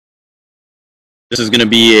This is going to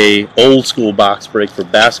be a old school box break for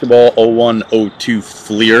basketball 01-02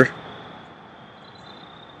 Fleer.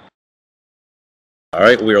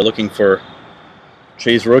 Alright, we are looking for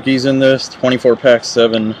Chase rookies in this. 24 pack,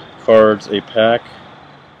 7 cards a pack.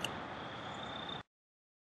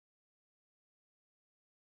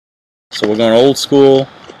 So we're going old school.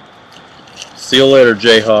 See you later,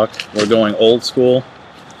 Jayhawk. We're going old school.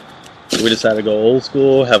 So we decided to go old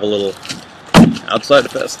school, have a little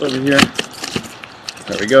outside fest over here.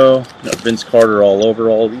 There we go. Got Vince Carter all over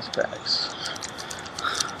all of these packs.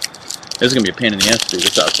 This is going to be a pain in the ass to do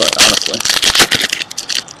this outside, honestly.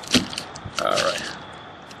 Alright.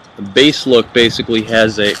 The base look basically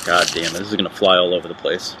has a... God damn it, this is going to fly all over the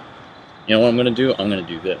place. You know what I'm going to do? I'm going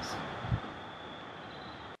to do this.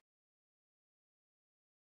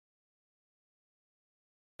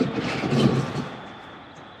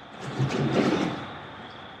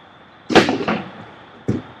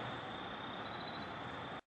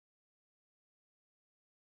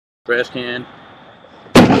 Trash can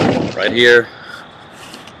right here,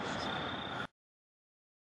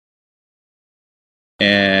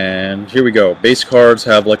 and here we go. Base cards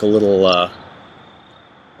have like a little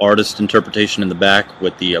artist interpretation in the back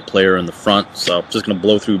with the player in the front, so I'm just going to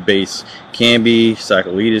blow through base. Camby,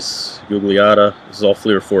 Sakalidis, Gugliotta. This is all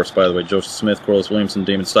Fleer Force, by the way. Joseph Smith, Corliss Williamson,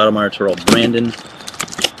 Damon Stoudemire, Terrell Brandon.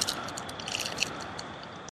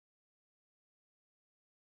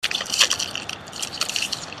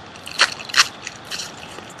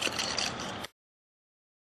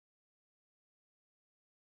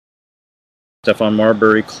 Stephon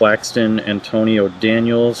Marbury, Claxton, Antonio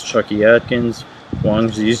Daniels, Chucky Atkins, Wang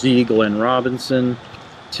Zizi, Glenn Robinson,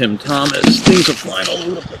 Tim Thomas. Things are flying all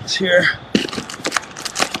over the place here.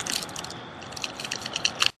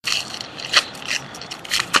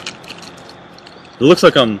 It looks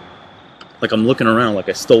like I'm looking around like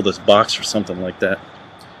I stole this box or something like that.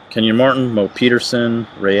 Kenyon Martin, Mo Peterson,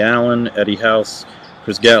 Ray Allen, Eddie House,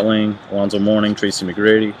 Chris Gatling, Alonzo Mourning, Tracy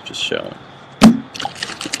McGrady, just showing.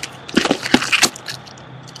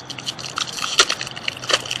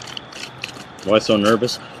 Why so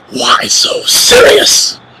nervous? Why so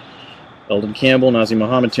serious? Eldon Campbell, Nazir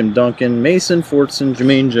Muhammad, Tim Duncan, Mason Fortson,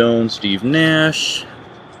 Jermaine Jones, Steve Nash.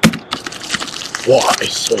 Why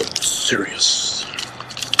so serious?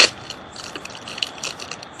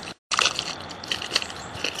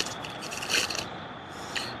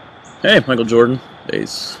 Hey, Michael Jordan,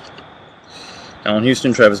 base. Allen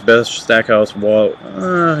Houston, Travis Best, Stackhouse, Walt,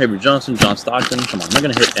 Avery Johnson, John Stockton. Come on, am I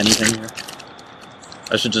going to hit anything here?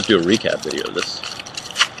 I should just do a recap video of this.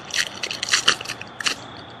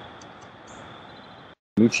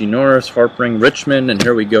 Moochie Norris, Harpring, Richmond, and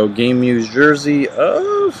here we go. Game used jersey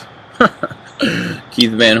of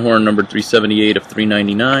Keith Van Horn, number 378 of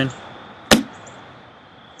 399.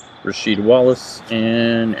 Rasheed Wallace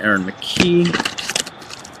and Aaron McKee.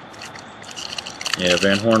 Yeah,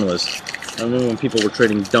 Van Horn was... I remember when people were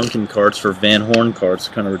trading Duncan cards for Van Horn cards.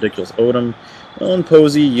 Kind of ridiculous. Odom, Owen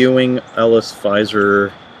Posey, Ewing, Ellis,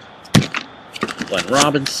 Pfizer, Glenn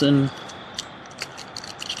Robinson.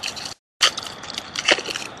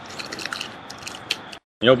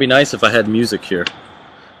 You know, it'd be nice if I had music here.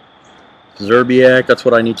 Zerbiak, that's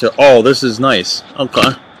what I need to... Oh, this is nice.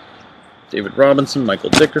 Okay. David Robinson, Michael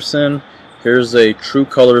Dickerson. Here's a True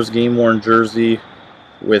Colors game-worn jersey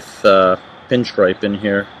with pinstripe in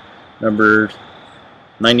here. Numbered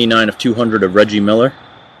 99 of 200 of Reggie Miller.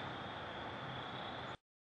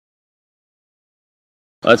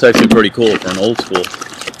 That's actually pretty cool for an old school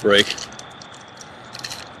break.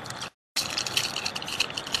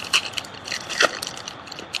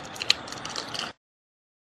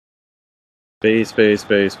 Base.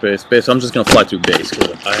 I'm just gonna fly through base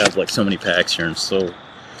because I have like so many packs here and so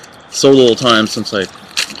little time since I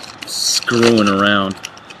screwing around.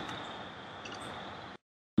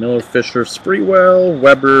 Miller, Fisher, Sprewell,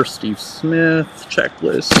 Weber, Steve Smith,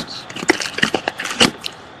 checklist.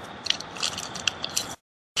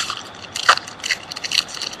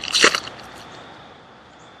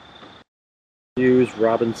 Hughes,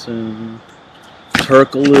 Robinson,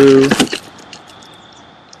 Turkaloo.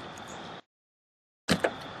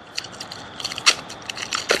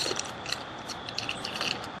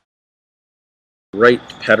 Wright,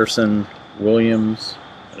 Patterson, Williams.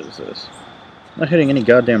 What is this? Not hitting any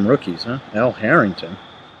goddamn rookies, huh? Al Harrington.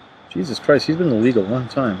 Jesus Christ, he's been in the league a long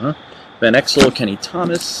time, huh? Van Exel, Kenny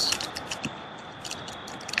Thomas.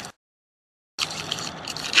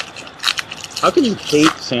 How can you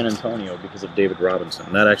hate San Antonio because of David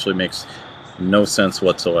Robinson? That actually makes no sense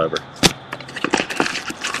whatsoever.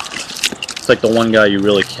 It's like the one guy you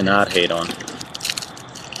really cannot hate on.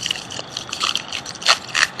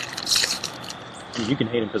 I mean, you can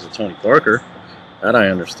hate him because of Tony Parker. That I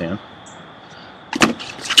understand.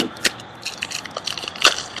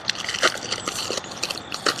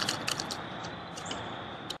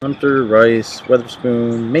 Hunter, Rice,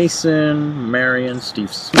 Weatherspoon, Mason, Marion,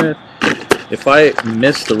 Steve Smith. If I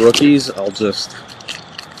miss the rookies, I'll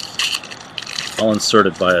insert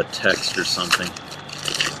it by a text or something.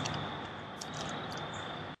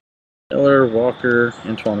 Miller, Walker,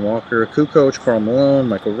 Antoine Walker, Kukoc, Karl Malone,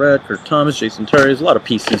 Michael Redd, Kurt Thomas, Jason Terry. There's a lot of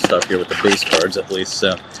PC stuff here with the base cards at least.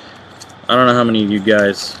 So I don't know how many of you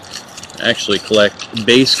guys actually collect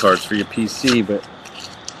base cards for your PC, but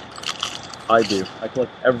I do. I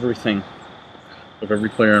collect everything of every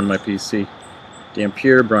player on my PC.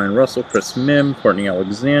 Dampier, Brian Russell, Chris Mim, Courtney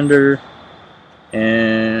Alexander,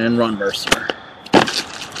 and Ron Mercer.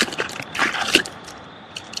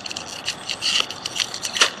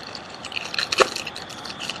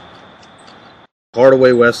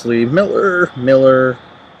 Hardaway, Wesley, Miller,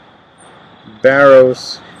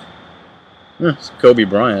 Barros, it's Kobe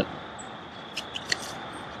Bryant,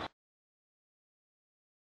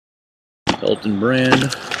 Elton Brand.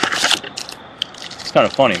 It's kind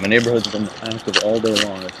of funny. My neighborhood's been active all day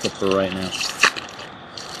long except for right now.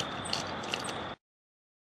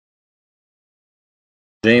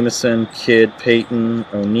 Jameson, Kidd, Peyton,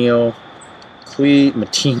 O'Neal,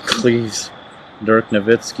 Mateen Cleaves, Dirk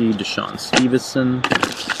Nowitzki, Deshaun Stevenson.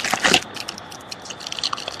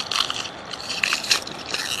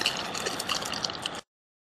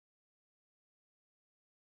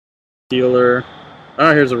 Steeler.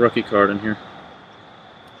 Ah, here's a rookie card in here.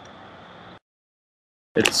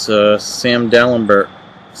 It's Sam Dalembert.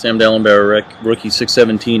 Sam Dalembert, rookie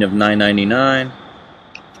 617 of 999.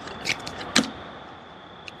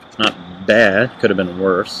 Not bad. Could have been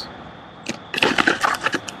worse.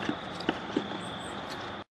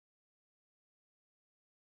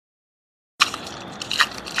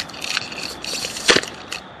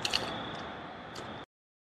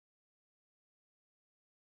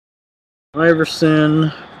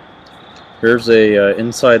 Iverson. Here's a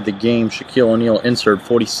inside the game Shaquille O'Neal insert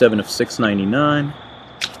 47 of 699.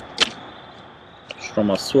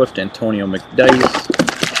 Stromal Swift, Antonio McDyess.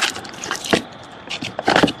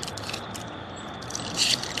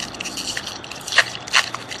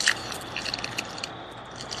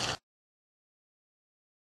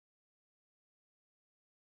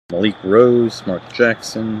 Malik Rose, Mark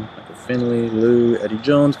Jackson, Michael Finley, Lou, Eddie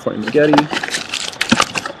Jones, Courtney McGetty.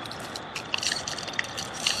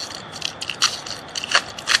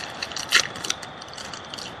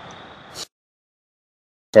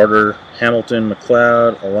 Carter, Hamilton,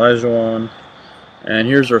 McLeod, Olajuwon, and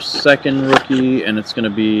here's our second rookie, and it's going to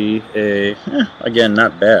be a, again,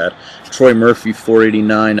 not bad, Troy Murphy,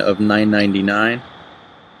 489 of 999.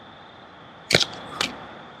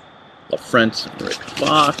 LaFrance and Rick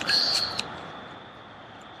Fox.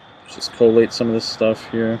 Just collate some of this stuff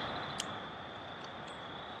here.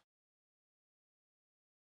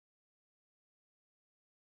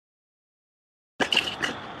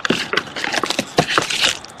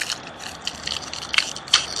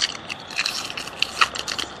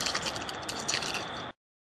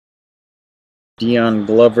 Dion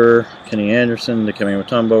Glover, Kenny Anderson, Dikembe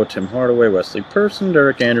Mutombo, Tim Hardaway, Wesley Person,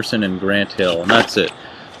 Derek Anderson, and Grant Hill, and that's it.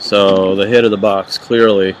 So the hit of the box,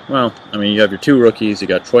 clearly, well, I mean, you have your two rookies. You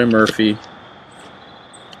got Troy Murphy.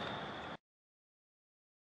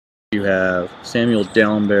 You have Samuel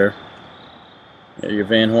Dalembert. You got your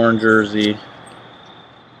Van Horn jersey.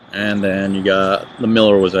 And then you got, the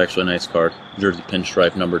Miller was actually a nice card. Jersey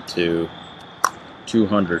pinstripe number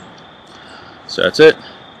 200. So that's it.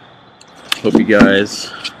 Hope you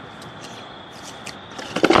guys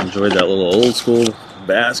enjoyed that little old school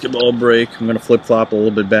basketball break. I'm going to flip-flop a little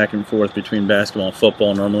bit back and forth between basketball and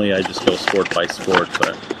football. Normally I just go sport by sport,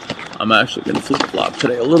 but I'm actually going to flip-flop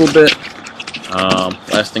today a little bit.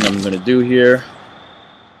 Last thing I'm going to do here.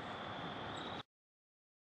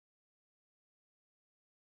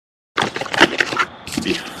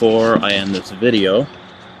 Before I end this video,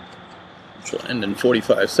 which will end in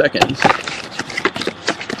 45 seconds.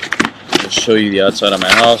 Show you the outside of my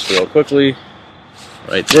house real quickly.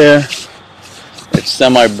 Right there. It's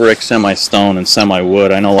semi-brick, semi-stone, and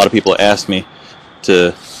semi-wood. I know a lot of people asked me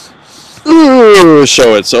to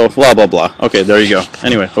show it, so blah, blah, blah. Okay, there you go.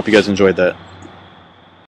 Anyway, hope you guys enjoyed that.